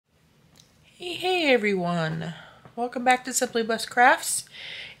Hey everyone, welcome back to Simply Blessed Crafts.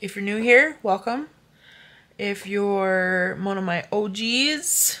 If you're new here, welcome. If you're one of my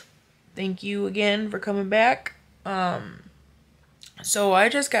OGs, thank you again for coming back. So I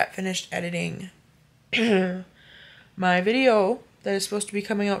just got finished editing my video that is supposed to be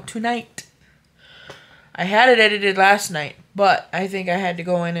coming out tonight. I had it edited last night, but I think I had to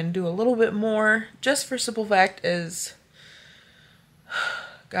go in and do a little bit more, just for simple fact is,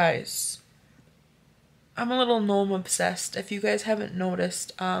 guys, I'm a little gnome obsessed. If you guys haven't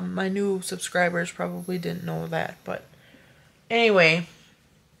noticed, my new subscribers probably didn't know that, but anyway,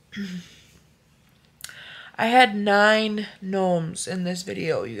 I had 9 gnomes in this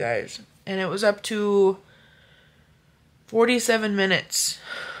video, you guys, and it was up to 47 minutes,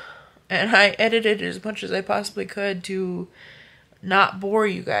 and I edited as much as I possibly could to not bore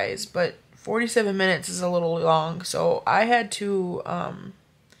you guys, but 47 minutes is a little long, so I had to,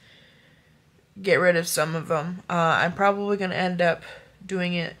 get rid of some of them. I'm probably going to end up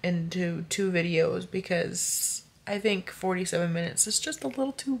doing it into 2 videos because I think 47 minutes is just a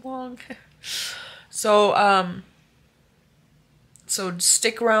little too long. So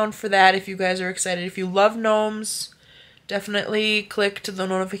stick around for that if you guys are excited. If you love gnomes, definitely click to the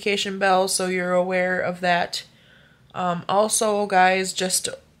notification bell so you're aware of that. Also, guys, just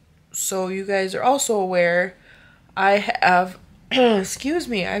so you guys are also aware, I have excuse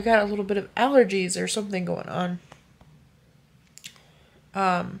me, I've got a little bit of allergies or something going on.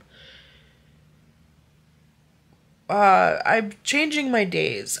 I'm changing my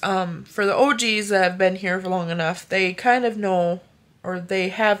days. For the OGs that have been here for long enough, they kind of know, or they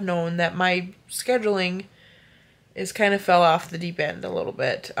have known, that my scheduling is kind of fell off the deep end a little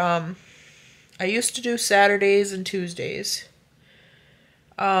bit. I used to do Saturdays and Tuesdays.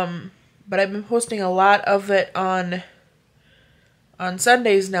 But I've been posting a lot of it on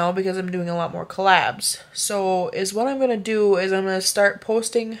Sundays now because I'm doing a lot more collabs. So what I'm going to do is I'm going to start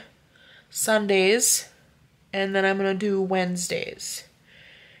posting Sundays, and then I'm going to do Wednesdays.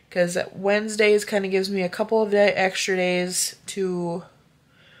 Because Wednesdays kind of gives me a couple of extra days to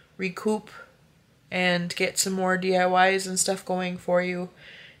recoup and get some more DIYs and stuff going for you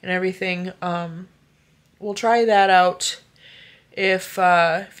and everything. We'll try that out. If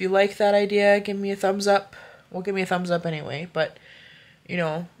you like that idea, give me a thumbs up. Well, give me a thumbs up anyway, but you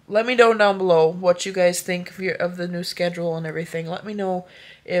know, let me know down below what you guys think of the new schedule and everything. Let me know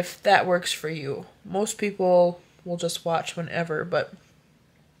if that works for you. Most people will just watch whenever, but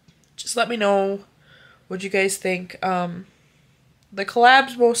just let me know what you guys think. The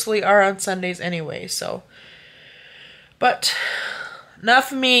collabs mostly are on Sundays anyway, so. But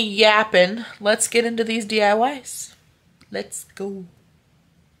enough of me yapping. Let's get into these DIYs. Let's go.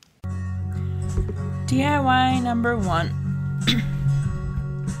 DIY number 1.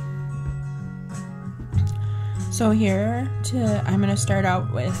 So here, I'm going to start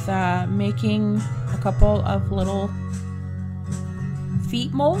out with making a couple of little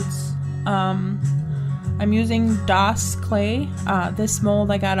feet molds. I'm using DOS clay. This mold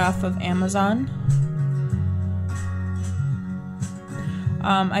I got off of Amazon.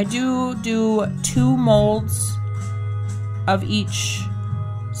 I do 2 molds of each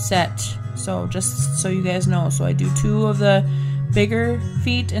set. So just so you guys know, so I do 2 of the bigger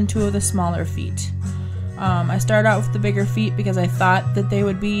feet and 2 of the smaller feet. I started out with the bigger feet because I thought that they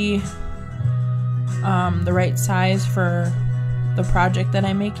would be the right size for the project that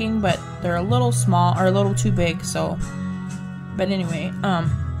I'm making, but they're a little small, or a little too big, so. But anyway,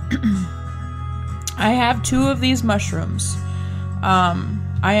 I have 2 of these mushrooms. I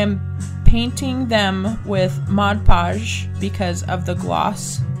am painting them with Mod Podge because of the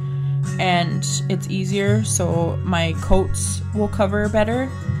gloss, and it's easier, so my coats will cover better.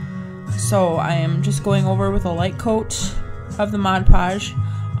 So I am just going over with a light coat of the Mod Podge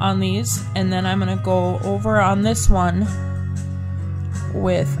on these, and then I'm going to go over on this one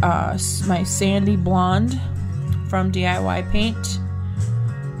with my Sandy Blonde from DIY Paint.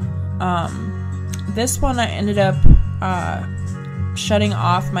 This one I ended up shutting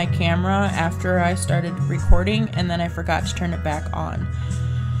off my camera after I started recording, and then I forgot to turn it back on.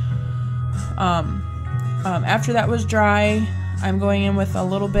 After that was dry, I'm going in with a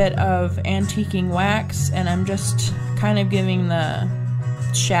little bit of antiquing wax, and I'm just kind of giving the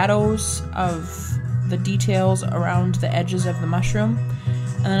shadows of the details around the edges of the mushroom.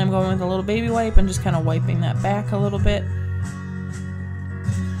 And then I'm going with a little baby wipe and just kind of wiping that back a little bit.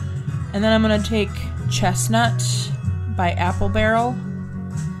 And then I'm going to take Chestnut by Apple Barrel.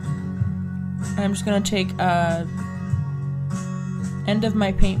 And I'm just going to take a end of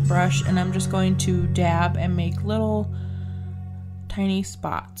my paintbrush, and I'm just going to dab and make little tiny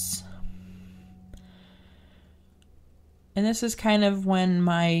spots. And this is kind of when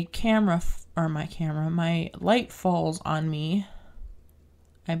my light falls on me,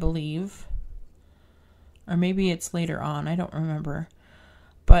 I believe. Or maybe it's later on, I don't remember.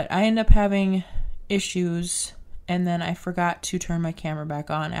 But I end up having issues, and then I forgot to turn my camera back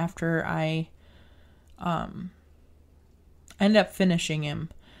on after I end up finishing him.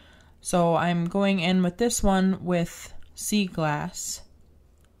 So I'm going in with this one with sea glass.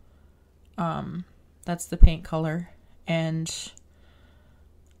 That's the paint color. And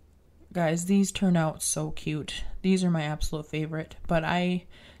guys, these turn out so cute. These are my absolute favorite. But I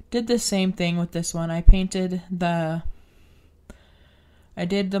did the same thing with this one. I did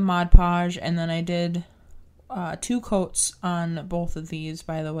the Mod Podge, and then I did 2 coats on both of these,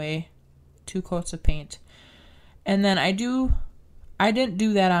 by the way. 2 coats of paint. And then I didn't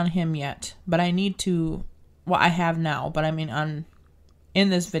do that on him yet, but I need to. Well, I have now, but I mean in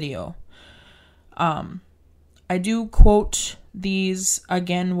this video. I do coat these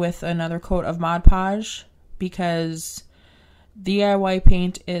again with another coat of Mod Podge because DIY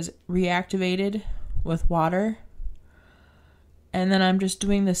paint is reactivated with water. And then I'm just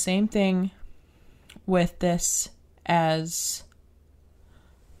doing the same thing with this as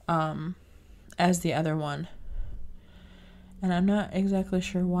the other one. And I'm not exactly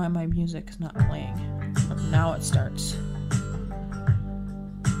sure why my music is not playing. Now it starts.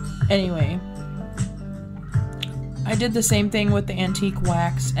 Anyway, I did the same thing with the antique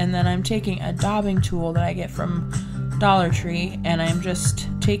wax, and then I'm taking a daubing tool that I get from Dollar Tree, and I'm just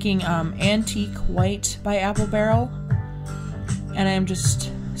taking Antique White by Apple Barrel, and I'm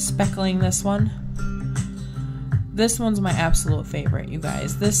just speckling this one. This one's my absolute favorite, you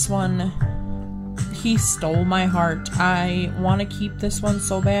guys. This one, he stole my heart. I want to keep this one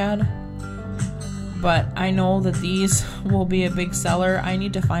so bad, but I know that these will be a big seller. I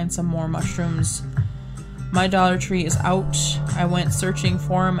need to find some more mushrooms. My Dollar Tree is out. I went searching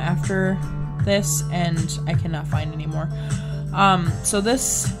for them after this, and I cannot find any more. So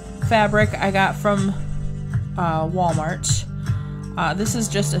this fabric I got from Walmart. This is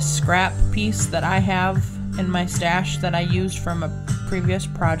just a scrap piece that I have in my stash that I used from a previous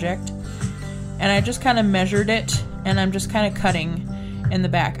project. And I just kind of measured it, and I'm just kind of cutting in the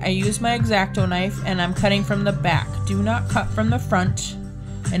back. I use my X-Acto knife, and I'm cutting from the back. Do not cut from the front,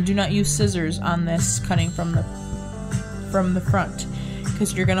 and do not use scissors on this cutting from the front,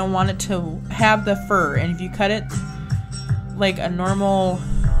 because you're gonna want it to have the fur. And if you cut it like a normal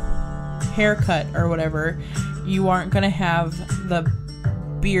haircut or whatever, you aren't gonna have the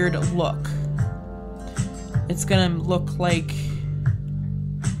beard look. It's gonna look like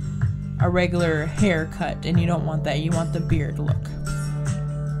a regular haircut, and you don't want that. You want the beard look.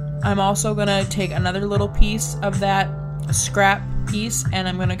 I'm also gonna take another little piece of that scrap piece, and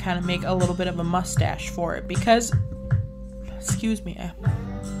I'm gonna kind of make a little bit of a mustache for it because, excuse me,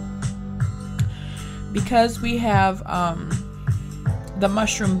 because we have the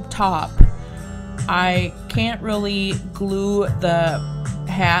mushroom top. I can't really glue the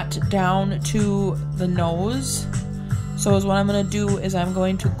hat down to the nose. So what I'm going to do is I'm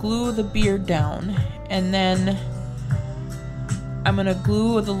going to glue the beard down, and then I'm going to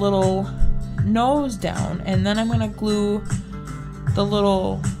glue the little nose down, and then I'm going to glue the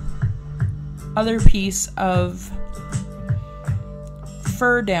little other piece of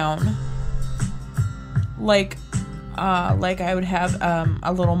fur down like I would have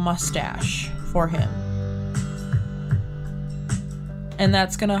a little mustache for him. And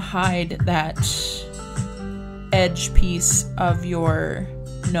that's going to hide that edge piece of your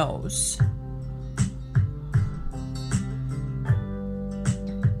nose.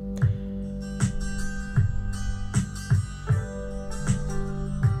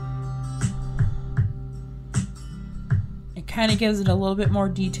 It kind of gives it a little bit more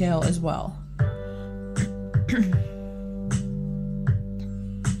detail as well.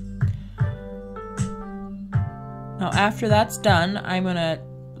 Now after that's done, I'm going to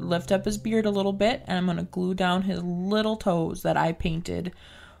lift up his beard a little bit, and I'm going to glue down his little toes that I painted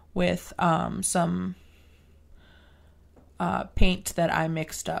with some paint that I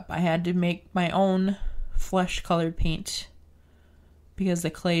mixed up. I had to make my own flesh colored paint because the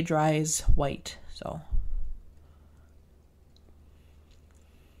clay dries white. So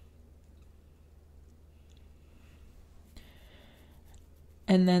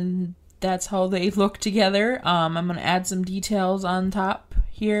and then that's how they look together. I'm going to add some details on top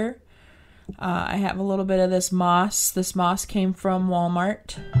here. I have a little bit of this moss. This moss came from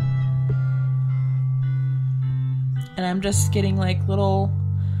Walmart. And I'm just getting like little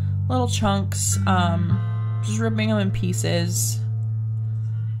chunks, just ripping them in pieces.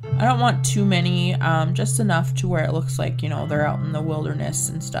 I don't want too many, just enough to where it looks like, you know, they're out in the wilderness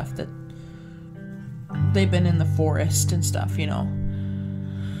and stuff, that they've been in the forest and stuff, you know.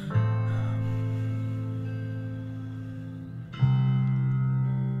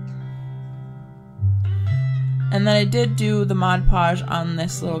 And then I did do the Mod Podge on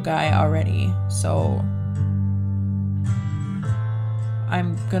this little guy already, so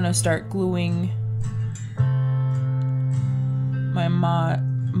I'm gonna start gluing my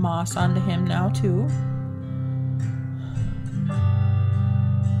moss onto him now too.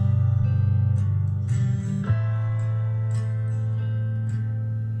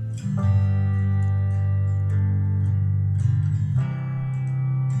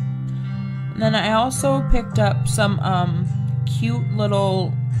 And then I also picked up some cute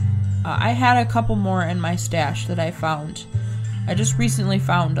little, I had a couple more in my stash that I found. I just recently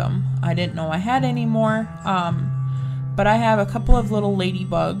found them. I didn't know I had any more, but I have a couple of little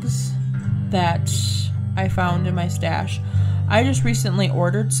ladybugs that I found in my stash. I just recently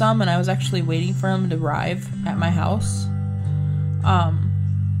ordered some, and I was actually waiting for them to arrive at my house.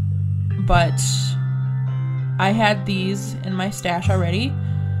 But I had these in my stash already.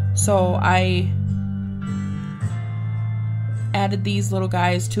 So I added these little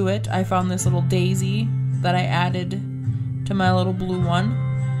guys to it. I found this little daisy that I added to my little blue one.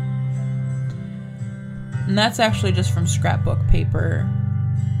 And that's actually just from scrapbook paper.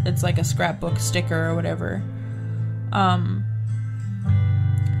 It's like a scrapbook sticker or whatever.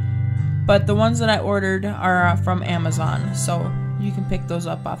 But the ones that I ordered are from Amazon, so you can pick those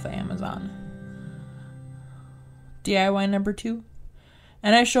up off of Amazon. DIY number 2.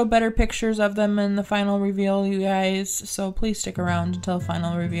 And I show better pictures of them in the final reveal, you guys, so please stick around until the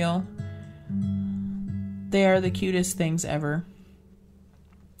final reveal. They are the cutest things ever.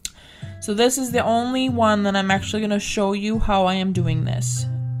 So this is the only one that I'm actually going to show you how I am doing this,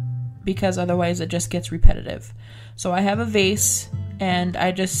 because otherwise it just gets repetitive. So I have a vase, and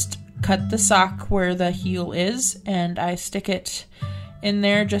I just cut the sock where the heel is, and I stick it in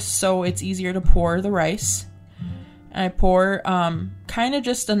there just so it's easier to pour the rice. I pour kind of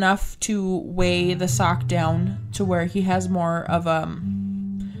just enough to weigh the sock down to where he has more of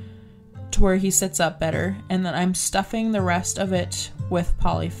to where he sits up better. And then I'm stuffing the rest of it with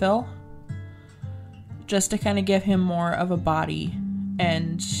polyfill just to kind of give him more of a body.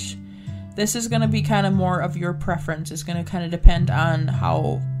 And this is going to be kind of more of your preference. It's going to kind of depend on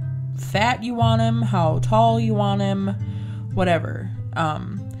how fat you want him, how tall you want him, whatever.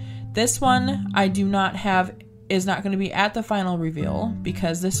 This one I do not have, is not going to be at the final reveal,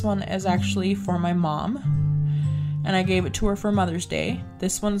 because this one is actually for my mom, and I gave it to her for Mother's Day.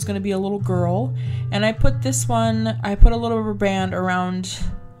 This one's going to be a little girl, and I put this one, I put a little rubber band around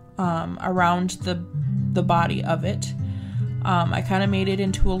the body of it. I kind of made it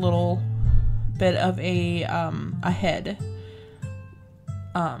into a little bit of a head,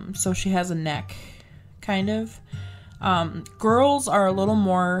 so she has a neck, kind of. Girls are a little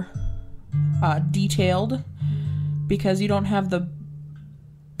more detailed, because you don't have the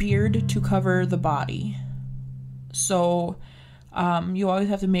beard to cover the body. So you always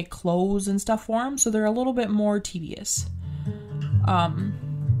have to make clothes and stuff for them, so they're a little bit more tedious.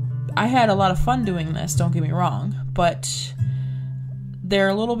 I had a lot of fun doing this, don't get me wrong, but they're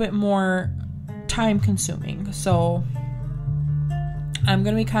a little bit more time consuming. So I'm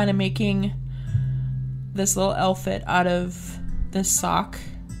going to be kind of making this little outfit out of this sock.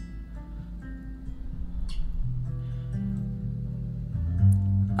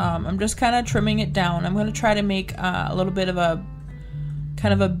 I'm just kind of trimming it down. I'm going to try to make a little bit of a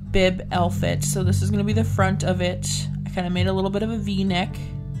kind of a bib outfit. So this is going to be the front of it. I kind of made a little bit of a V-neck.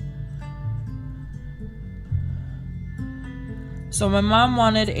 So my mom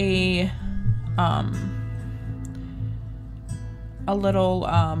wanted a little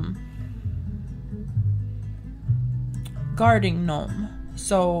guarding gnome.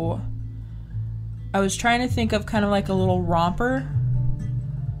 So I was trying to think of kind of like a little romper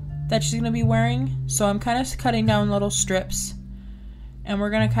that she's going to be wearing. So I'm kind of cutting down little strips, and we're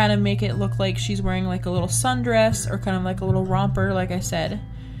going to kind of make it look like she's wearing like a little sundress or kind of like a little romper, like I said.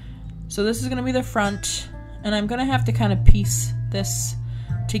 So this is going to be the front, and I'm going to have to kind of piece this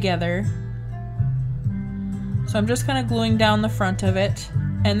together. So I'm just kind of gluing down the front of it,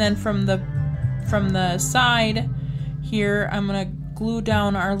 and then from the side here I'm going to glue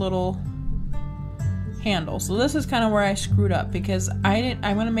down our little handle. So this is kind of where I screwed up, because I'm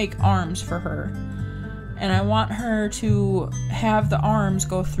going to make arms for her, and I want her to have the arms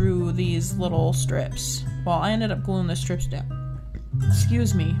go through these little strips. Well, I ended up gluing the strips down.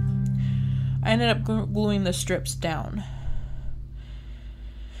 Excuse me. I ended up gluing the strips down.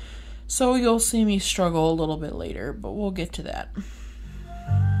 So you'll see me struggle a little bit later, but we'll get to that.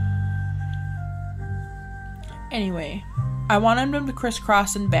 Anyway, I wanted them to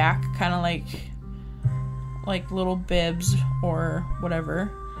crisscross and back, kind of like little bibs or whatever.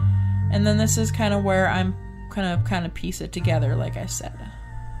 And then this is kind of where I'm kind of piece it together, like I said.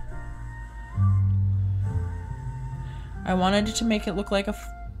 I wanted it to make it look like a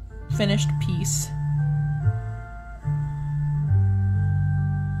finished piece.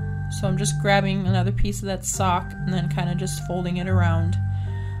 So I'm just grabbing another piece of that sock and then kind of just folding it around.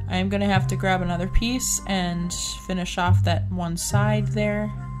 I'm going to have to grab another piece and finish off that one side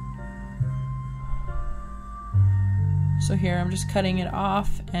there. So here I'm just cutting it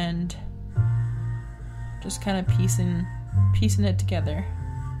off and just kind of piecing it together.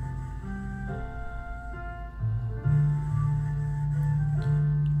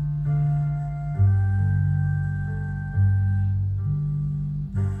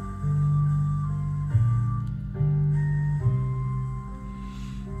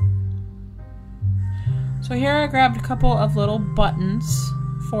 So here I grabbed a couple of little buttons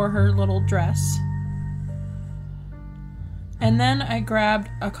for her little dress. And then I grabbed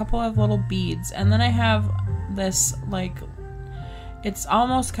a couple of little beads. And then I have this, like, it's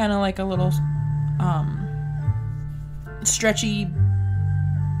almost kind of like a little stretchy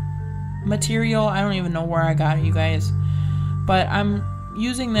material. I don't even know where I got it, you guys. But I'm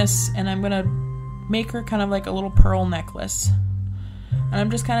using this and I'm going to make her kind of like a little pearl necklace. And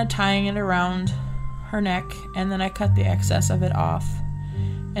I'm just kind of tying it around her neck, and then I cut the excess of it off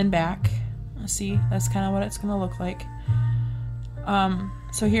and back. See, that's kind of what it's gonna look like.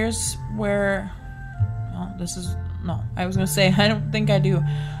 So here's where, oh, this is, no, I was gonna say, I don't think I do.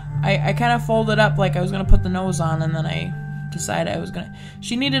 I kind of folded up like I was gonna put the nose on, and then I decided I was gonna,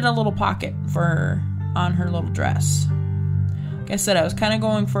 she needed a little pocket on her little dress. Like I said, I was kind of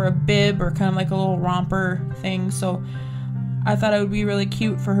going for a bib or kind of like a little romper thing, so I thought it would be really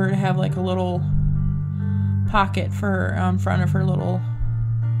cute for her to have like a little pocket for her on front of her little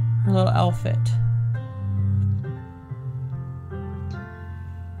outfit.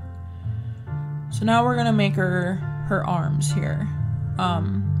 So now we're gonna make her arms here.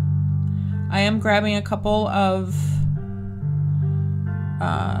 I am grabbing a couple of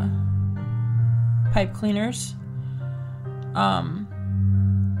pipe cleaners. I'm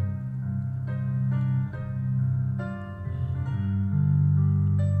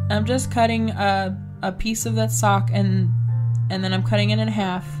just cutting a piece of that sock and then I'm cutting it in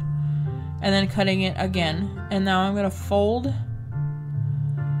half and then cutting it again, and now I'm gonna fold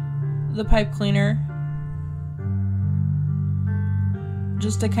the pipe cleaner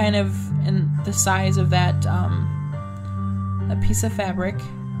just to kind of in the size of that piece of fabric,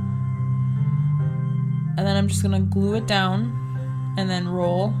 and then I'm just gonna glue it down and then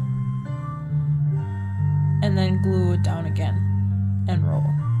roll and then glue it down again and roll.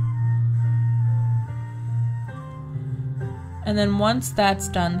 And then once that's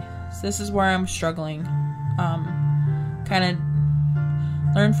done, this is where I'm struggling. Kind of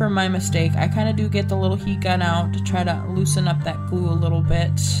learn from my mistake. I kind of do get the little heat gun out to try to loosen up that glue a little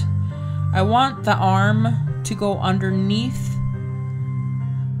bit. I want the arm to go underneath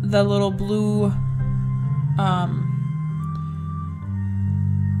the little blue,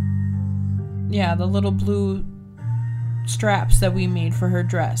 the little blue straps that we made for her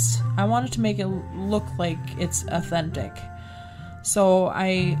dress. I wanted to make it look like it's authentic. So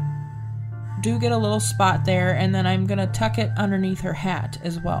I do get a little spot there, and then I'm gonna tuck it underneath her hat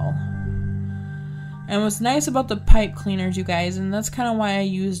as well. And what's nice about the pipe cleaners, you guys, and that's kind of why I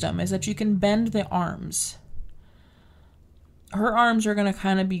used them, is that you can bend the arms. Her arms are gonna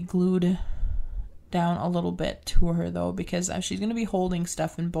kind of be glued down a little bit to her though, because she's gonna be holding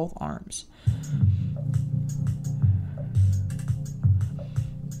stuff in both arms.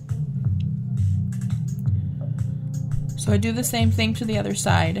 So I do the same thing to the other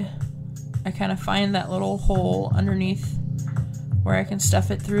side. I kind of find that little hole underneath where I can stuff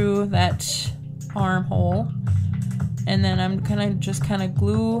it through that armhole, and then I'm gonna just kind of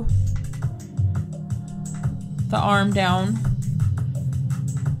glue the arm down.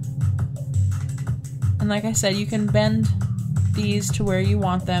 And like I said, you can bend these to where you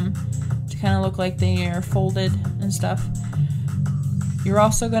want them to kind of look like they are folded and stuff. You're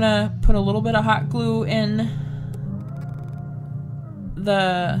also gonna put a little bit of hot glue in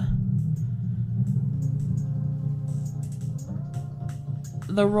the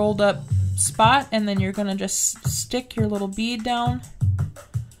rolled up spot, and then you're gonna just stick your little bead down.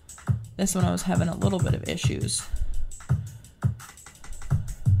 This one I was having a little bit of issues.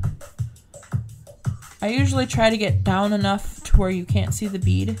 I usually try to get down enough to where you can't see the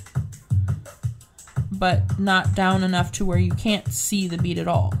bead, but not down enough to where you can't see the bead at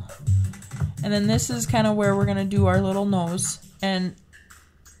all. And then this is kind of where we're going to do our little nose. And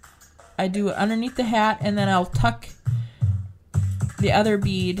I do it underneath the hat, and then I'll tuck the other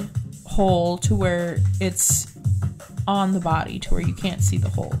bead hole to where it's on the body, to where you can't see the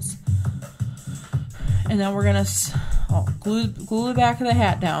holes. And then we're going to glue the back of the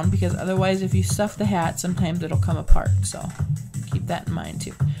hat down, because otherwise if you stuff the hat, sometimes it'll come apart. So keep that in mind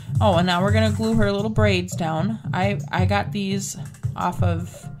too. Oh, and now we're going to glue her little braids down. I got these off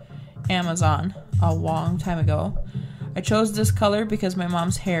of Amazon a long time ago. I chose this color because my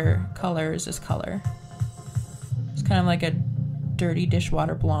mom's hair color is this color. It's kind of like a dirty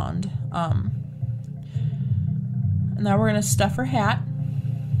dishwater blonde. And now we're going to stuff her hat.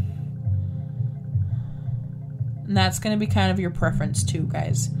 And that's going to be kind of your preference too,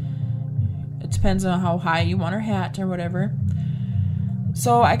 guys. It depends on how high you want her hat or whatever.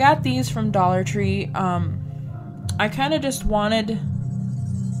 So I got these from Dollar Tree. I kind of just wanted,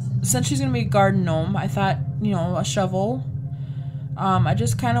 since she's going to be a garden gnome, I thought, you know, a shovel. I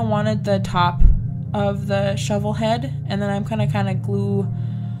just kind of wanted the top of the shovel head, and then I'm going to kind of glue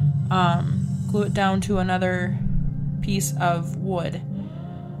it down to another piece of wood.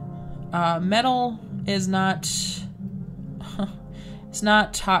 Metal is not, it's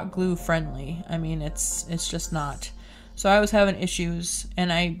not hot glue friendly. I mean, it's just not. So I was having issues,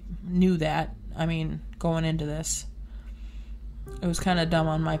 and I knew that. I mean, going into this, it was kind of dumb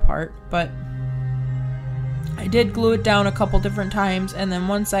on my part, but I did glue it down a couple different times, and then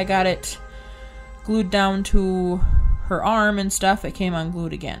once I got it glued down to her arm and stuff, it came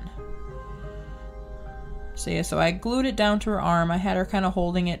unglued again. So yeah, so I glued it down to her arm. I had her kind of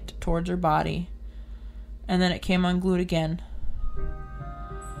holding it towards her body, and then it came unglued again.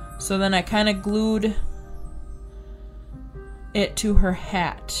 So then I kind of glued it to her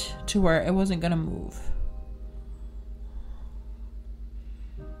hat to where it wasn't gonna move.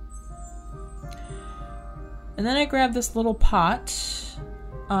 And then I grabbed this little pot,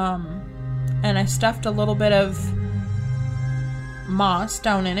 and I stuffed a little bit of moss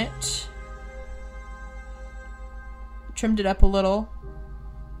down in it. Trimmed it up a little.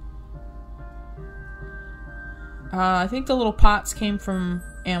 I think the little pots came from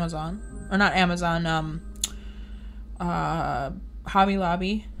Amazon. Or not Amazon, Hobby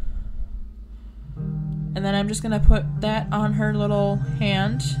Lobby. And then I'm just gonna put that on her little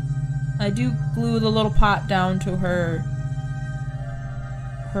hand. I do glue the little pot down to her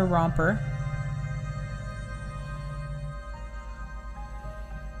romper.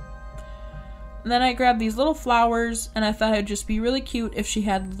 And then I grabbed these little flowers, and I thought it would just be really cute if she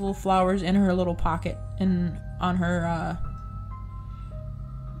had little flowers in her little pocket and on her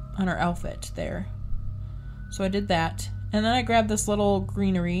outfit there. So I did that. And then I grabbed this little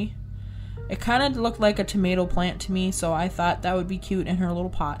greenery. It kind of looked like a tomato plant to me, so I thought that would be cute in her little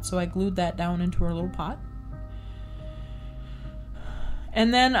pot. So I glued that down into her little pot.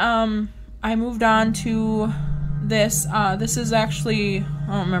 And then I moved on to this. This is actually, I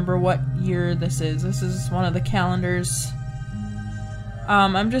don't remember what year this is. This is one of the calendars.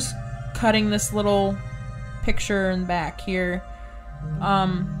 I'm just cutting this little picture in the back here. I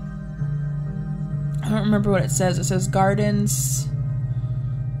don't remember what it says. It says gardens.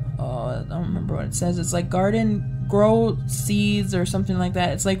 Oh, I don't remember what it says. It's like garden grow seeds or something like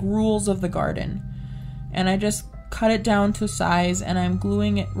that. It's like rules of the garden. And I just cut it down to size, and I'm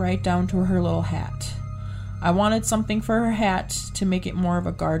gluing it right down to her little hat. I wanted something for her hat to make it more of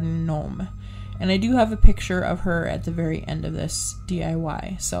a garden gnome. And I do have a picture of her at the very end of this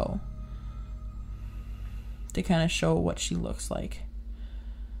DIY, so to kind of show what she looks like.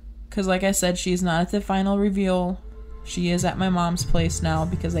 Because like I said, she's not at the final reveal. She is at my mom's place now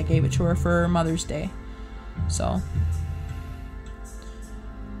because I gave it to her for Mother's Day. So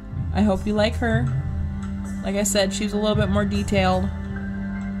I hope you like her. Like I said, she's a little bit more detailed.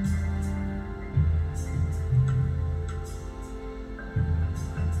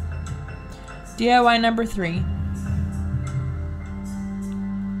 DIY number 3.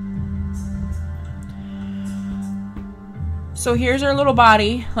 So here's her little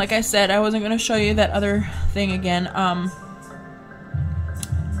body. Like I said, I wasn't going to show you that other thing again.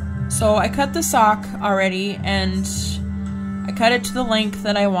 So I cut the sock already, and I cut it to the length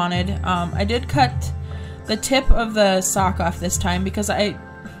that I wanted. I did cut the tip of the sock off this time because I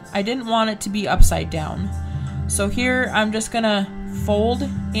didn't want it to be upside down. So here I'm just going to fold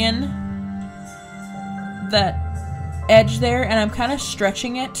in that edge there, and I'm kind of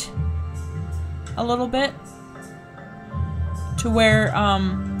stretching it a little bit to where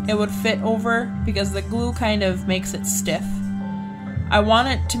it would fit over, because the glue kind of makes it stiff. I want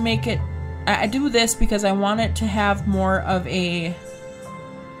it to make it I do this because I want it to have more of a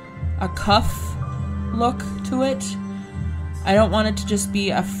cuff look to it. I don't want it to just be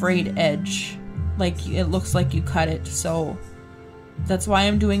a frayed edge, like it looks like you cut it. So that's why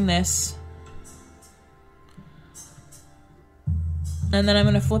I'm doing this. And then I'm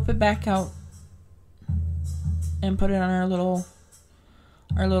going to flip it back out and put it on our little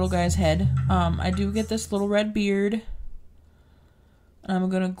guy's head. I do get this little red beard. I'm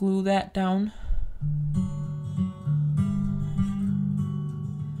going to glue that down.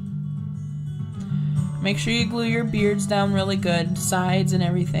 Make sure you glue your beards down really good, sides and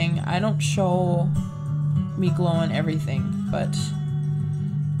everything. I don't show me gluing everything, but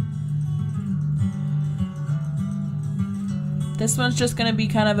this one's just going to be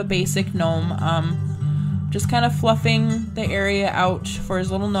kind of a basic gnome. Just kind of fluffing the area out for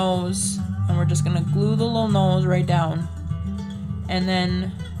his little nose, and we're just going to glue the little nose right down. And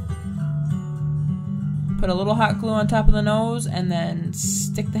then put a little hot glue on top of the nose and then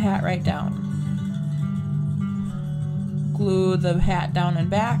stick the hat right down. Glue the hat down and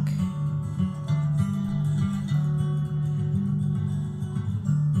back.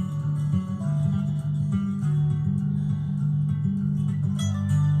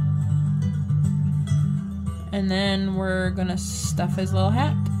 And then we're gonna stuff his little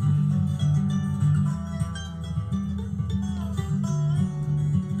hat.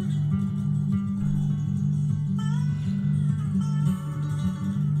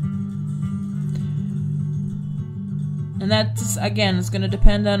 And that's, again, it's going to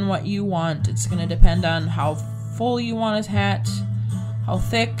depend on what you want. It's going to depend on how full you want his hat, how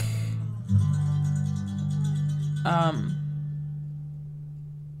thick,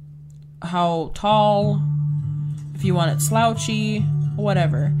 how tall, if you want it slouchy,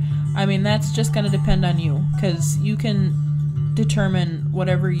 whatever. I mean, that's just going to depend on you, because you can determine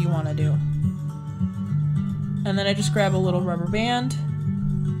whatever you want to do. And then I just grab a little rubber band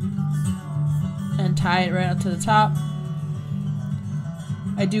and tie it right up to the top.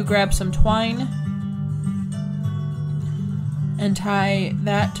 I do grab some twine and tie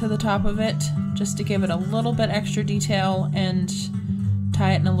that to the top of it just to give it a little bit extra detail, and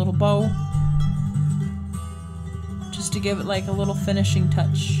tie it in a little bow just to give it like a little finishing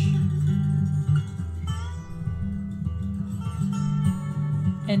touch.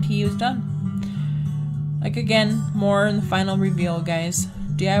 And he is done. Like, again, more in the final reveal, guys.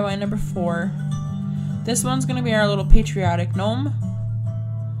 DIY number 4. This one's gonna be our little patriotic gnome.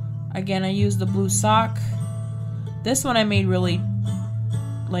 Again, I used the blue sock. This one I made really,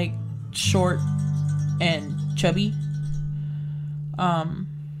 like, short and chubby. And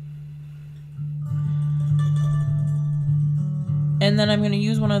then I'm going to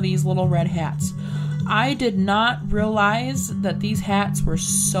use one of these little red hats. I did not realize that these hats were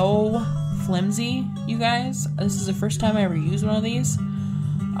so flimsy, you guys. This is the first time I ever used one of these.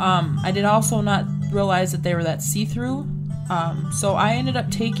 I did also not realize that they were that see-through. So I ended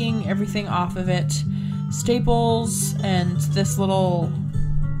up taking everything off of it. Staples and this little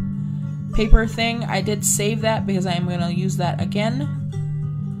paper thing. I did save that because I am going to use that again.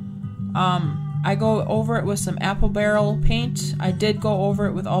 I go over it with some apple barrel paint. I did go over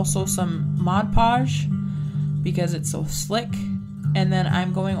it with also some Mod Podge because it's so slick. And then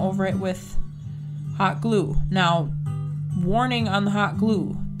I'm going over it with hot glue. Now, warning on the hot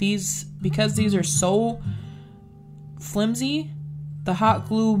glue. Because these are so flimsy, the hot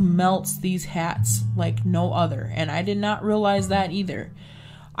glue melts these hats like no other, and I did not realize that either.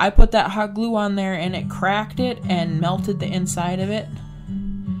 I put that hot glue on there and it cracked it and melted the inside of it.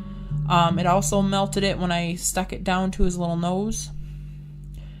 It also melted it when I stuck it down to his little nose.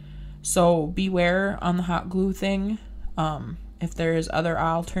 So beware on the hot glue thing. If there's other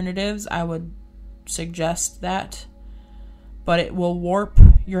alternatives, I would suggest that, but it will warp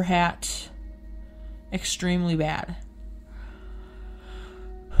your hat extremely bad.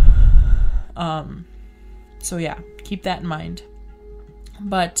 So yeah, keep that in mind.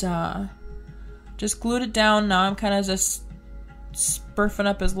 But just glued it down. Now I'm kind of just spurfing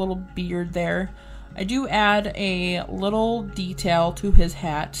up his little beard there. I do add a little detail to his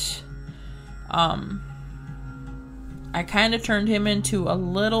hat. I kind of turned him into a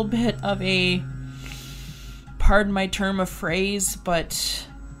little bit of a, pardon my term of phrase, but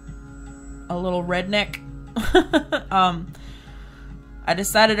a little redneck. I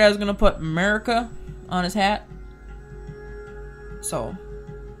decided I was going to put America on his hat. So,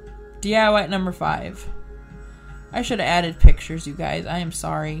 DIY number 5. I should have added pictures, you guys. I am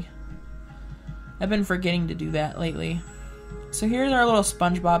sorry. I've been forgetting to do that lately. So here's our little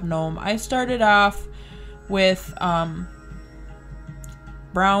SpongeBob gnome. I started off with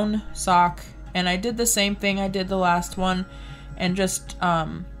brown sock, and I did the same thing I did the last one, and just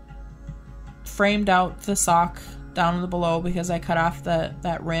framed out the sock down below because I cut off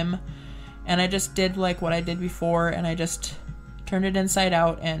that rim, and I just did like what I did before, and I just turned it inside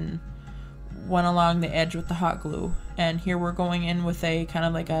out and went along the edge with the hot glue. And here we're going in with a kind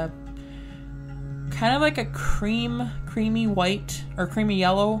of like a creamy white or creamy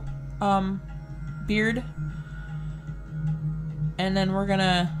yellow beard, and then we're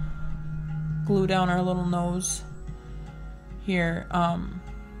gonna glue down our little nose here.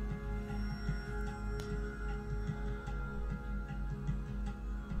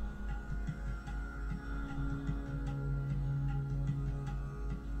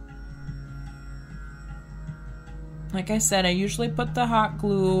 Like I said, I usually put the hot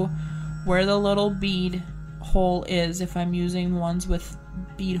glue where the little bead hole is if I'm using ones with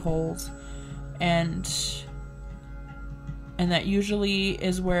bead holes, and that usually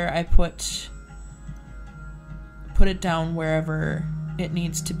is where I put it down wherever it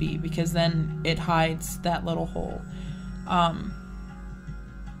needs to be, because then it hides that little hole.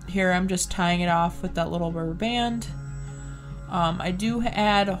 Here I'm just tying it off with that little rubber band. I do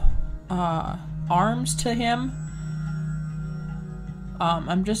add arms to him.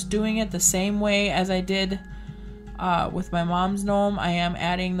 I'm just doing it the same way as I did with my mom's gnome. I am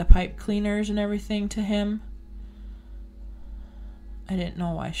adding the pipe cleaners and everything to him. I didn't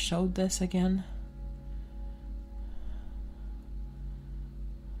know I showed this again.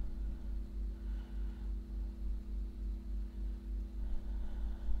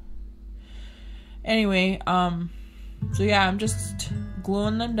 Anyway, so yeah, I'm just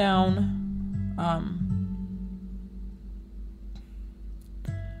gluing them down.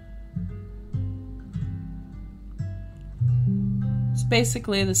 It's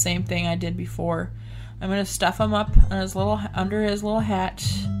basically the same thing I did before. I'm gonna stuff him up on his under his little hat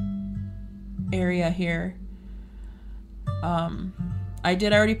area here. I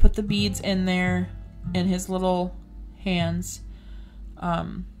did already put the beads in there in his little hands.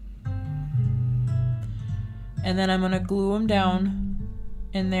 And then I'm gonna glue him down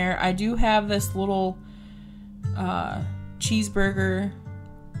in there. I do have this little cheeseburger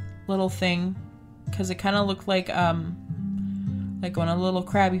little thing, because it kind of looked like one of the little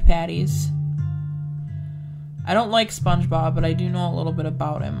Krabby Patties. I don't like SpongeBob, but I do know a little bit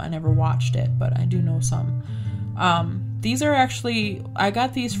about him. I never watched it, but I do know some. These are actually, I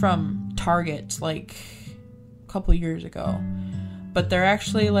got these from Target like a couple years ago, but they're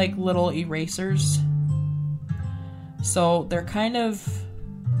actually like little erasers. So they're kind of,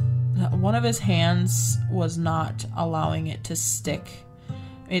 one of his hands was not allowing it to stick.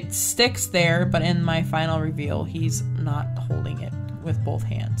 It sticks there, but in my final reveal, he's not holding it with both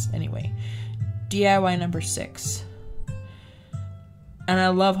hands. Anyway, DIY number 6. And I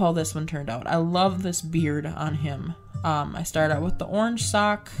love how this one turned out. I love this beard on him. I started out with the orange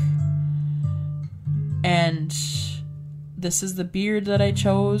sock, and this is the beard that I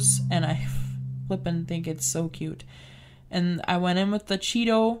chose, and I flippin' think it's so cute. And I went in with the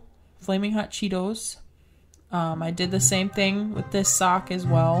Flaming Hot Cheetos. I did the same thing with this sock as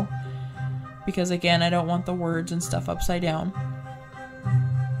well, because again, I don't want the words and stuff upside down.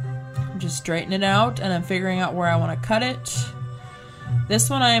 I'm just straightening it out, and I'm figuring out where I want to cut it. This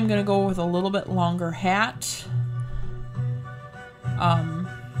one I am going to go with a little bit longer hat.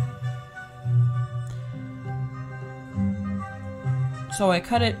 So I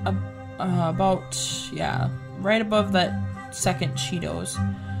cut it about, yeah, right above that second Cheetos.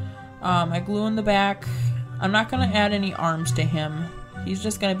 I glue in the back. I'm not going to add any arms to him. He's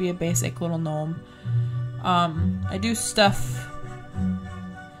just going to be a basic little gnome. I do stuff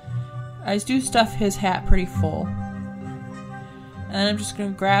his hat pretty full. And then I'm just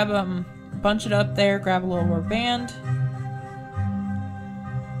going to grab bunch it up there, grab a little rubber band,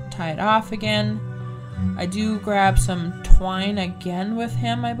 tie it off again. I do grab some twine again with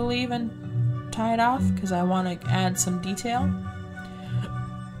him, I believe, and tie it off because I want to add some detail.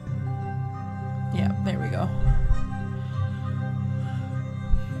 Yeah, there we go.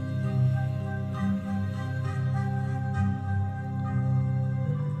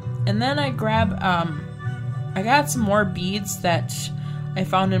 And then I grab, I got some more beads that I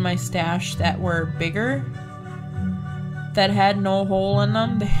found in my stash that were bigger, that had no hole in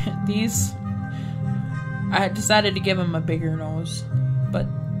them. These, I decided to give him a bigger nose, but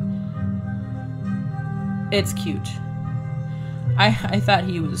it's cute. I thought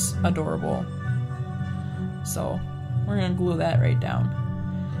he was adorable. So we're gonna glue that right down.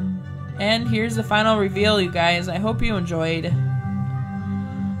 And here's the final reveal, you guys. I hope you enjoyed.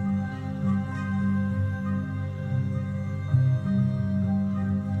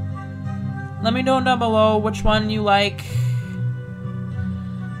 Let me know down below which one you like.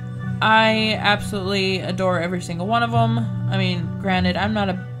 I absolutely adore every single one of them. I mean, granted, I'm not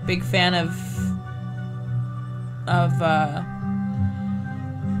a big fan of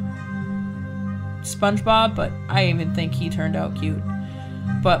SpongeBob, but I even think he turned out cute.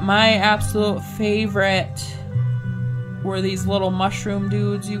 But my absolute favorite were these little mushroom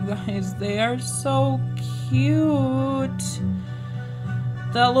dudes, you guys. They are so cute.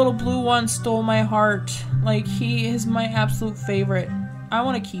 That little blue one stole my heart. Like, he is my absolute favorite. I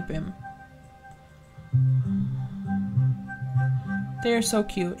want to keep him. They are so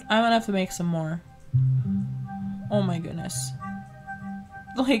cute. I'm gonna have to make some more. Oh my goodness.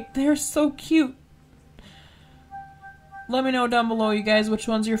 Like, they're so cute. Let me know down below, you guys, which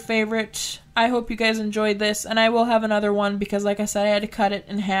one's your favorite. I hope you guys enjoyed this, and I will have another one because, like I said, I had to cut it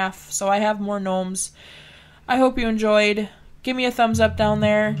in half, so I have more gnomes. I hope you enjoyed. Give me a thumbs up down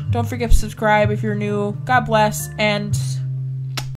there. Don't forget to subscribe if you're new. God bless, and